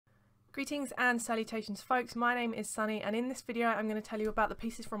Greetings and salutations folks, my name is Sunny and in this video I'm going to tell you about the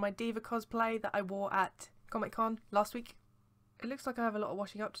pieces from my D.Va cosplay that I wore at Comic Con last week. It looks like I have a lot of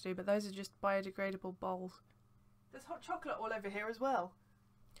washing up to do, but those are just biodegradable bowls. There's hot chocolate all over here as well.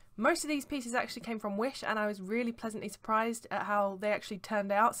 Most of these pieces actually came from Wish and I was really pleasantly surprised at how they actually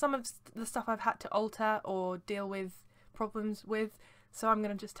turned out. Some of the stuff I've had to alter or deal with problems with, so I'm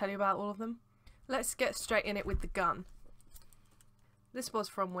going to just tell you about all of them. Let's get straight in it with the gun. This was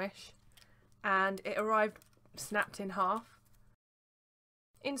from Wish and it arrived snapped in half.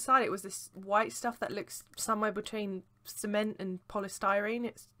 Inside it was this white stuff that looks somewhere between cement and polystyrene.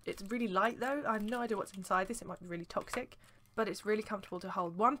 It's really light though. I have no idea what's inside this. It might be really toxic, but it's really comfortable to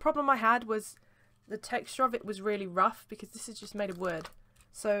hold. One problem I had was the texture of it was really rough because this is just made of wood.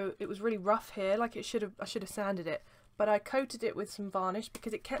 So it was really rough here, like I should have sanded it. But I coated it with some varnish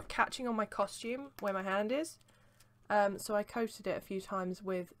because it kept catching on my costume where my hand is. So I coated it a few times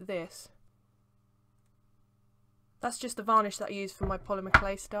with this. That's just the varnish that I use for my polymer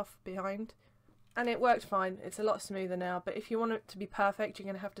clay stuff behind. And it worked fine. It's a lot smoother now, but if you want it to be perfect, you're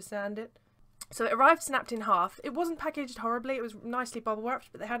going to have to sand it. So it arrived snapped in half. It wasn't packaged horribly, it was nicely bubble wrapped,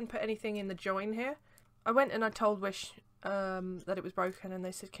 but they hadn't put anything in the join here. I went and I told Wish that it was broken and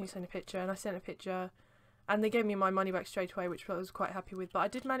they said, can you send a picture? And I sent a picture and they gave me my money back straight away, which I was quite happy with. But I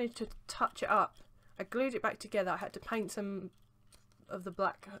did manage to touch it up. I glued it back together. I had to paint some of the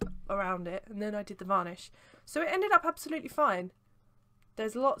black around it and then I did the varnish. So it ended up absolutely fine.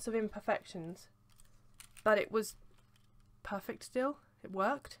 There's lots of imperfections, but it was perfect still. It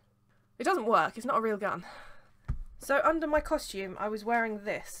worked. It doesn't work, it's not a real gun. So under my costume I was wearing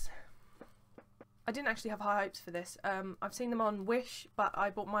this. I didn't actually have high hopes for this. I've seen them on Wish, but I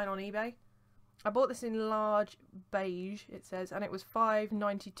bought mine on eBay. I bought this in large beige, it says, and it was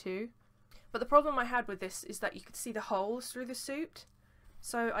 $5.92. But the problem I had with this is that you could see the holes through the suit.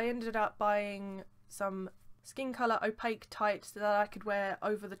 So I ended up buying some skin colour opaque tights that I could wear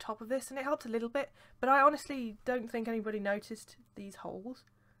over the top of this, and it helped a little bit, but I honestly don't think anybody noticed these holes.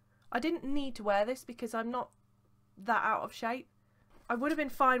 I didn't need to wear this because I'm not that out of shape. I would have been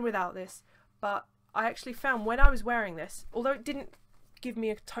fine without this, but I actually found when I was wearing this, although it didn't give me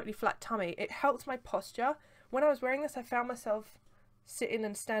a totally flat tummy, it helped my posture. When I was wearing this I found myself sitting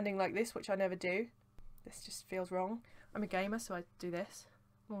and standing like this, which I never do. This just feels wrong. I'm a gamer, so I do this.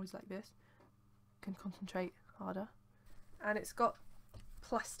 I'm always like this. Can concentrate harder. And it's got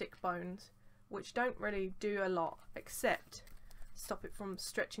plastic bones, which don't really do a lot, except stop it from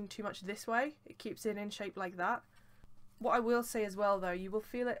stretching too much this way. It keeps it in shape like that. What I will say as well though, you will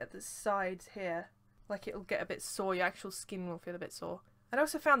feel it at the sides here. Like it'll get a bit sore, your actual skin will feel a bit sore. I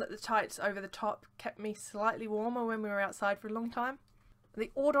also found that the tights over the top kept me slightly warmer when we were outside for a long time.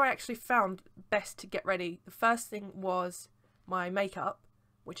 The order I actually found best to get ready, the first thing was my makeup,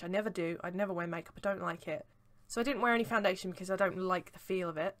 which I never do. I never wear makeup, I don't like it. So I didn't wear any foundation because I don't like the feel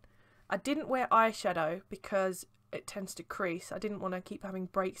of it. I didn't wear eyeshadow because it tends to crease. I didn't want to keep having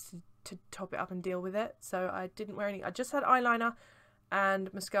breaks to top it up and deal with it, so I didn't wear any. I just had eyeliner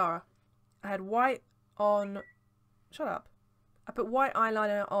and mascara. I had white on... Shut up. I put white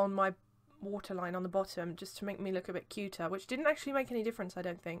eyeliner on my waterline on the bottom just to make me look a bit cuter, which didn't actually make any difference, I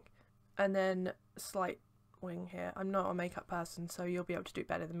don't think. And then a slight wing here. I'm not a makeup person, so you'll be able to do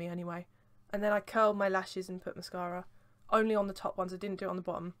better than me anyway. And then I curled my lashes and put mascara. Only on the top ones, I didn't do it on the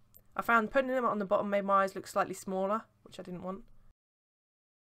bottom. I found putting them on the bottom made my eyes look slightly smaller, which I didn't want.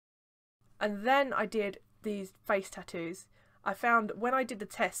 And then I did these face tattoos. I found when I did the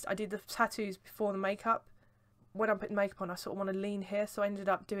test, I did the tattoos before the makeup. When I'm putting makeup on, I sort of want to lean here, so I ended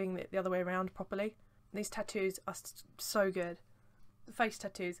up doing it the other way around properly. These tattoos are so good. The face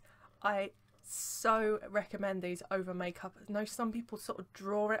tattoos, I so recommend these over makeup. I know some people sort of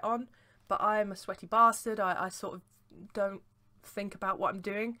draw it on, but I'm a sweaty bastard. I sort of don't think about what I'm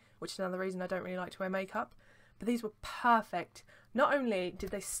doing, which is another reason I don't really like to wear makeup. But these were perfect. Not only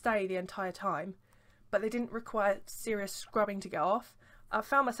did they stay the entire time, but they didn't require serious scrubbing to get off. I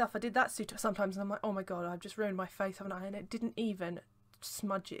found myself, I did that suit sometimes and I'm like, oh my god, I've just ruined my face, haven't I? And it didn't even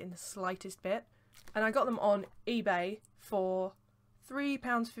smudge it in the slightest bit. And I got them on eBay for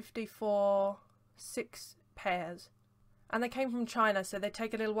 £3.50 for 6 pairs. And they came from China, so they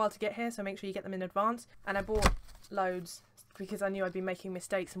take a little while to get here, so make sure you get them in advance. And I bought loads because I knew I'd be making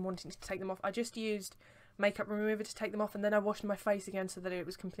mistakes and wanting to take them off. I just used makeup remover to take them off and then I washed my face again so that it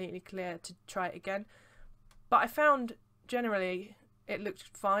was completely clear to try it again. But I found generally it looked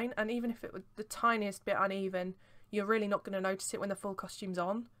fine, and even if it was the tiniest bit uneven, you're really not going to notice it when the full costume's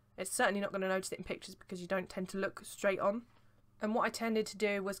on. It's certainly not going to notice it in pictures because you don't tend to look straight on. And what I tended to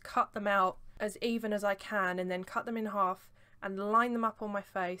do was cut them out as even as I can and then cut them in half and line them up on my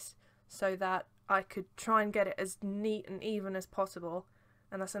face so that I could try and get it as neat and even as possible.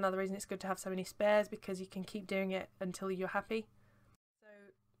 And that's another reason it's good to have so many spares, because you can keep doing it until you're happy. So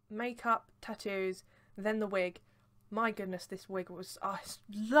makeup, tattoos, then the wig. My goodness, this wig was, I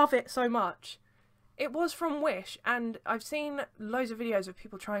love it so much. It was from Wish, and I've seen loads of videos of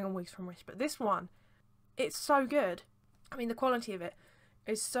people trying on wigs from Wish, but this one, it's so good. I mean, the quality of it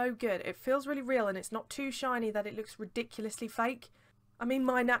is so good. It feels really real, and it's not too shiny that it looks ridiculously fake. I mean,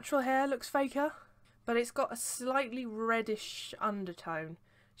 my natural hair looks faker, but it's got a slightly reddish undertone.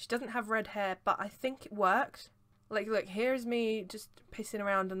 She doesn't have red hair, but I think it works. Like, look, here's me just pissing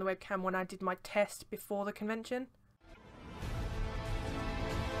around on the webcam when I did my test before the convention.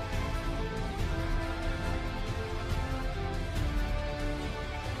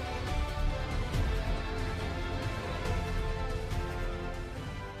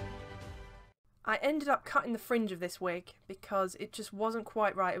 I ended up cutting the fringe of this wig because it just wasn't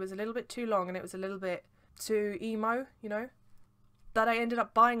quite right. It was a little bit too long and it was a little bit too emo, you know. That I ended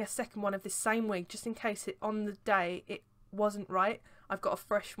up buying a second one of this same wig just in case on the day it wasn't right. I've got a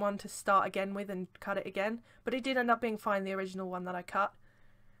fresh one to start again with and cut it again. But it did end up being fine, the original one that I cut.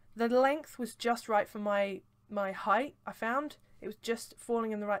 The length was just right for my height, I found. It was just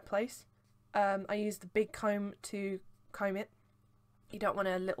falling in the right place. I used the big comb to comb it. You don't want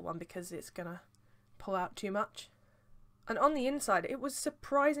a little one because it's gonna pull out too much. And on the inside it was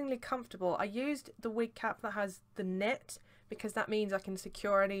surprisingly comfortable. I used the wig cap that has the net because that means I can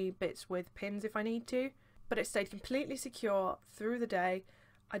secure any bits with pins if I need to, but it stayed completely secure through the day.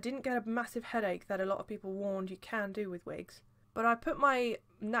 I didn't get a massive headache that a lot of people warned you can do with wigs. But I put my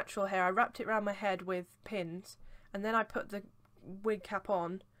natural hair, I wrapped it around my head with pins, and then I put the wig cap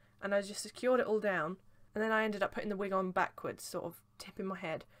on and I just secured it all down, and then I ended up putting the wig on backwards, sort of tipping my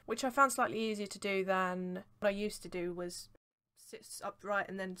head, which I found slightly easier to do than what I used to do, was sit upright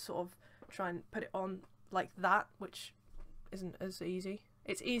and then sort of try and put it on like that, which isn't as easy.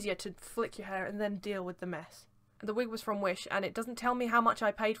 It's easier to flick your hair and then deal with the mess. The wig was from Wish, and it doesn't tell me how much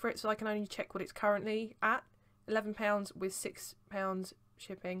I paid for it, so I can only check what it's currently at. £11 with £6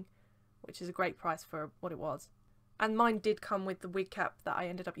 shipping, which is a great price for what it was. And mine did come with the wig cap that I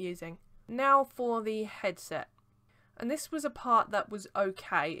ended up using. Now for the headset. And this was a part that was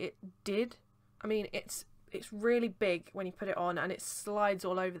okay. It did. I mean, it's really big when you put it on and it slides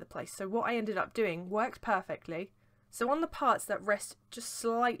all over the place. So what I ended up doing worked perfectly. So on the parts that rest just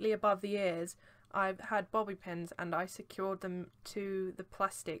slightly above the ears, I've had bobby pins and I secured them to the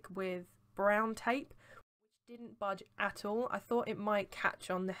plastic with brown tape, which didn't budge at all. I thought it might catch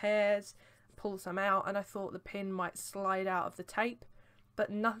on the hairs, pull some out, and I thought the pin might slide out of the tape, but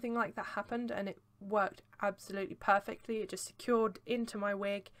nothing like that happened, and it worked absolutely perfectly. It just secured into my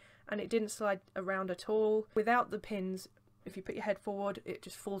wig and it didn't slide around at all. Without the pins, if you put your head forward, it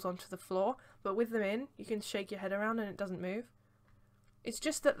just falls onto the floor, but with them in, you can shake your head around and it doesn't move. It's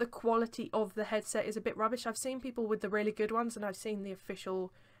just that the quality of the headset is a bit rubbish. I've seen people with the really good ones, and I've seen the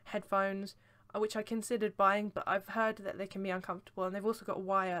official headphones, which I considered buying, but I've heard that they can be uncomfortable, and they've also got a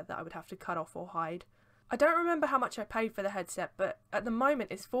wire that I would have to cut off or hide. I don't remember how much I paid for the headset, but at the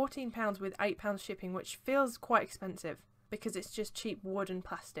moment it's £14 with £8 shipping, which feels quite expensive because it's just cheap wood and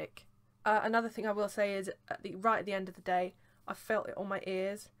plastic. Another thing I will say is right at the end of the day, I felt it on my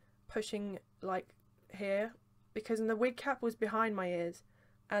ears, pushing like here, because the wig cap was behind my ears,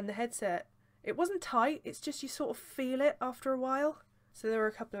 and the headset, it wasn't tight, it's just you sort of feel it after a while. So there were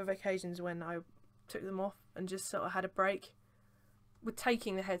a couple of occasions when I took them off and just sort of had a break. With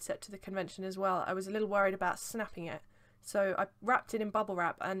taking the headset to the convention as well, I was a little worried about snapping it. So I wrapped it in bubble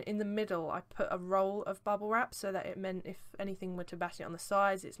wrap, and in the middle I put a roll of bubble wrap so that it meant if anything were to bash it on the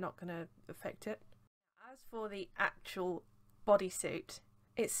sides, it's not going to affect it. As for the actual bodysuit,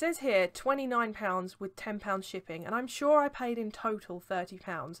 it says here £29 with £10 shipping, and I'm sure I paid in total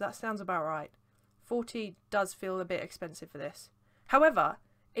 £30. That sounds about right. $40 does feel a bit expensive for this. However,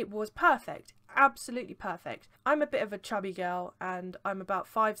 it was perfect, absolutely perfect. I'm a bit of a chubby girl and I'm about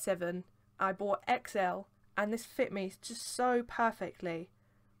 5'7". I bought XL and this fit me just so perfectly.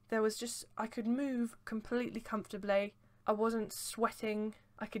 There was just, I could move completely comfortably. I wasn't sweating.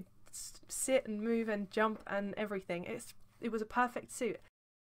 I could sit and move and jump and everything. It was a perfect suit.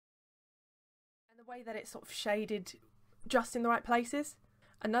 And the way that it sort of shaded just in the right places.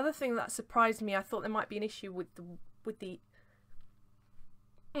 Another thing that surprised me, I thought there might be an issue with the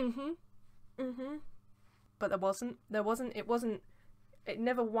but there wasn't. It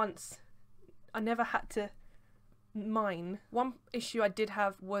never once, I never had to mine. One issue I did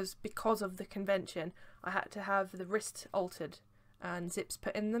have was because of the convention, I had to have the wrists altered and zips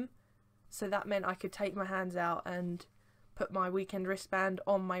put in them. So that meant I could take my hands out and put my weekend wristband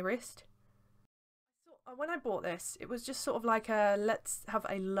on my wrist. So, when I bought this, it was just sort of like a let's have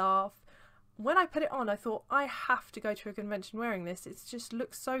a laugh. When I put it on, I thought, I have to go to a convention wearing this. It just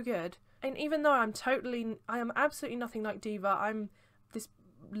looks so good. And even though I am absolutely nothing like D.Va. I'm this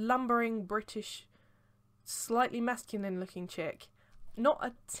lumbering British, slightly masculine looking chick. Not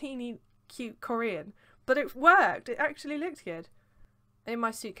a teeny cute Korean. But it worked. It actually looked good. In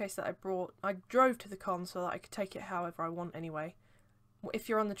my suitcase that I brought, I drove to the con so that I could take it however I want anyway. If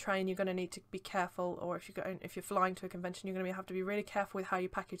you're on the train, you're going to need to be careful, or if you're flying to a convention, you're going to have to be really careful with how you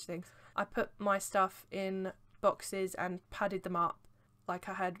package things. I put my stuff in boxes and padded them up. Like,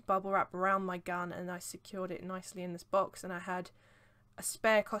 I had bubble wrap around my gun and I secured it nicely in this box, and I had a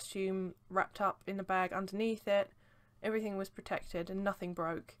spare costume wrapped up in a bag underneath it. Everything was protected and nothing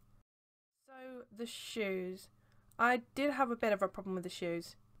broke. So, the shoes. I did have a bit of a problem with the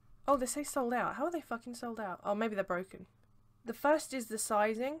shoes. Oh, they say sold out. How are they fucking sold out? Oh, maybe they're broken. The first is the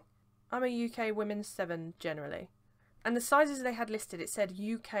sizing. I'm a UK women's 7 generally. And the sizes they had listed, it said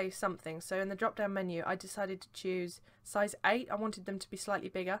UK something. So in the drop down menu, I decided to choose size 8. I wanted them to be slightly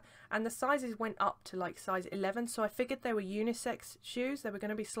bigger. And the sizes went up to like size 11. So I figured they were unisex shoes. They were going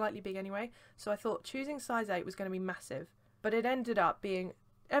to be slightly big anyway. So I thought choosing size 8 was going to be massive. But it ended up being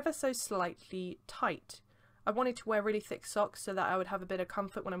ever so slightly tight. I wanted to wear really thick socks so that I would have a bit of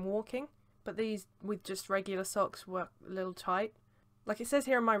comfort when I'm walking. But these with just regular socks were a little tight. Like it says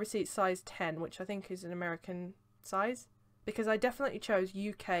here on my receipt, size 10, which I think is an American size. Because I definitely chose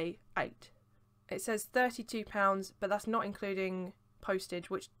UK 8. It says £32, but that's not including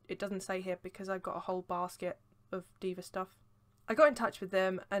postage, which it doesn't say here because I've got a whole basket of D.Va stuff. I got in touch with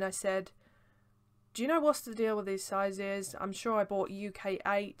them and I said, do you know what's the deal with these sizes? I'm sure I bought UK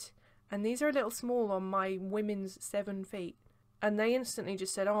 8 and these are a little small on my women's 7 feet. And they instantly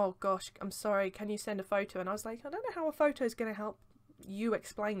just said, oh gosh, I'm sorry, can you send a photo? And I was like, I don't know how a photo is going to help you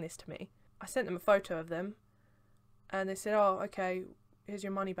explain this to me. I sent them a photo of them. And they said, oh, okay, here's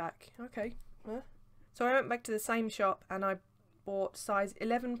your money back. Okay. Huh? So I went back to the same shop and I bought size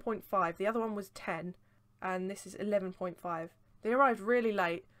 11.5. The other one was 10. And this is 11.5. They arrived really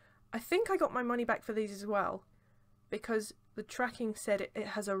late. I think I got my money back for these as well. Because the tracking said it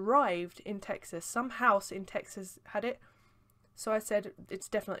has arrived in Texas. Some house in Texas had it. So I said, it's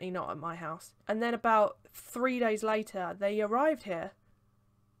definitely not at my house. And then about 3 days later, they arrived here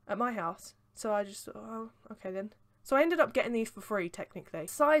at my house. So I just thought, oh, okay then. So I ended up getting these for free, technically.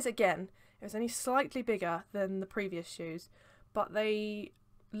 Size, again, it was only slightly bigger than the previous shoes, but they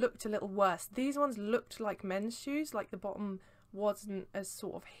looked a little worse. These ones looked like men's shoes, like the bottom wasn't as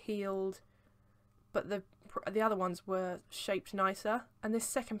sort of heeled, but the other ones were shaped nicer. And this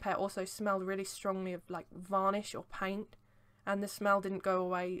second pair also smelled really strongly of like varnish or paint. And the smell didn't go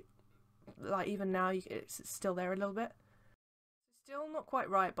away, like even now it's still there a little bit. Still not quite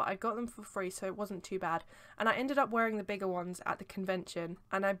right, but I got them for free so it wasn't too bad. And I ended up wearing the bigger ones at the convention.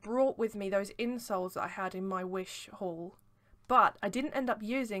 And I brought with me those insoles that I had in my Wish haul. But I didn't end up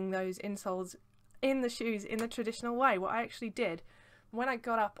using those insoles in the shoes in the traditional way. What I actually did, when I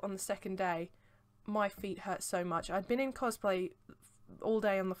got up on the second day, my feet hurt so much. I'd been in cosplay all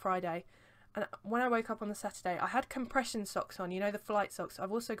day on the Friday. And when I woke up on the Saturday, I had compression socks on, you know, the flight socks.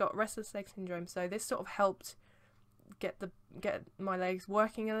 I've also got restless leg syndrome, so this sort of helped get my legs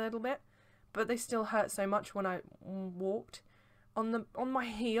working a little bit. But they still hurt so much when I walked. On my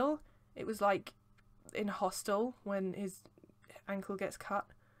heel, it was like in Hostel when his ankle gets cut.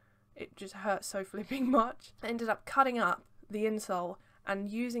 It just hurt so flipping much. I ended up cutting up the insole and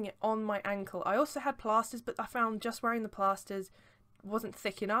using it on my ankle. I also had plasters, but I found just wearing the plasters wasn't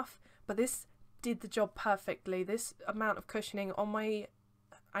thick enough. But this did the job perfectly. This amount of cushioning on my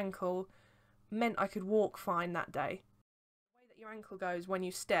ankle meant I could walk fine that day. The way that your ankle goes when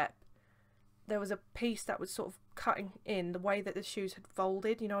you step, there was a piece that was sort of cutting in the way that the shoes had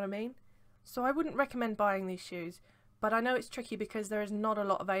folded, you know what I mean? So I wouldn't recommend buying these shoes, but I know it's tricky because there is not a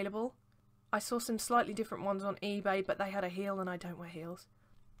lot available. I saw some slightly different ones on eBay, but they had a heel and I don't wear heels.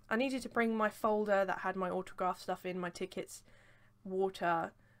 I needed to bring my folder that had my autograph stuff in, my tickets,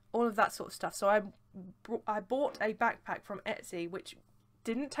 water, all of that sort of stuff. So I bought a backpack from Etsy, which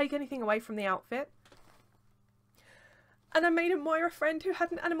didn't take anything away from the outfit. And I made a Moira friend who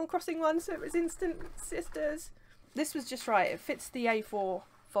had an Animal Crossing one, so it was instant sisters. This was just right. It fits the A4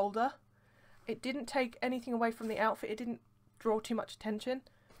 folder. It didn't take anything away from the outfit. It didn't draw too much attention.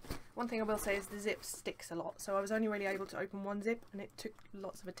 One thing I will say is the zip sticks a lot, so I was only really able to open one zip, and it took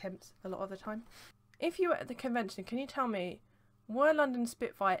lots of attempts a lot of the time. If you were at the convention, can you tell me, were London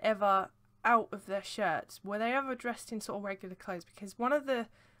Spitfire ever out of their shirts? Were they ever dressed in sort of regular clothes? Because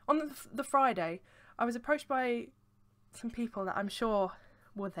on the Friday, I was approached by some people that I'm sure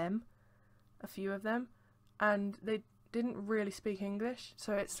were them, a few of them, and they didn't really speak English,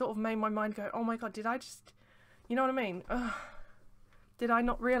 so it sort of made my mind go, oh my god, did I just, you know what I mean? Ugh. Did I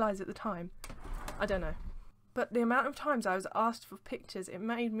not realise at the time? I don't know. But the amount of times I was asked for pictures, it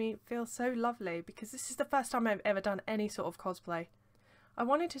made me feel so lovely, because this is the first time I've ever done any sort of cosplay. I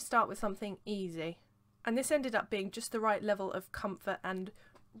wanted to start with something easy, and this ended up being just the right level of comfort and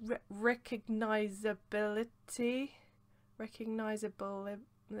recognisability.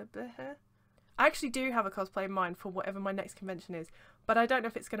 I actually do have a cosplay in mind for whatever my next convention is, but I don't know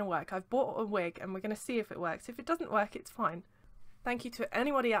if it's going to work. I've bought a wig and we're going to see if it works. If it doesn't work, it's fine. Thank you to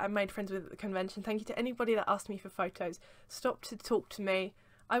anybody that I made friends with at the convention. Thank you to anybody that asked me for photos, stopped to talk to me.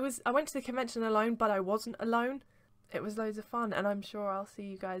 I went to the convention alone, but I wasn't alone. It was loads of fun, and I'm sure I'll see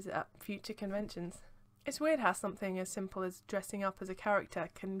you guys at future conventions. It's weird how something as simple as dressing up as a character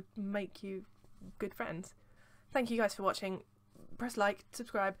can make you good friends. Thank you guys for watching. Press like,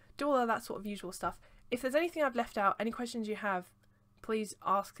 subscribe, do all of that sort of usual stuff. If there's anything I've left out, any questions you have, please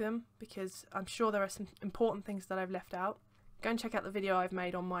ask them, because I'm sure there are some important things that I've left out. Go and check out the video I've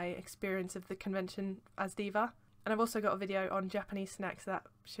made on my experience of the convention as D.Va. And I've also got a video on Japanese snacks that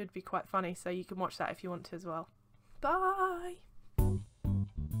should be quite funny, so you can watch that if you want to as well. Bye!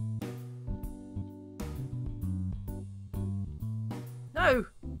 No!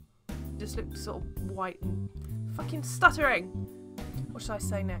 Just looked sort of white and fucking stuttering! What should I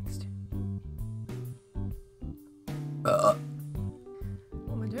say next? What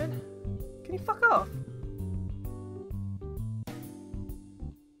am I doing? Can you fuck off?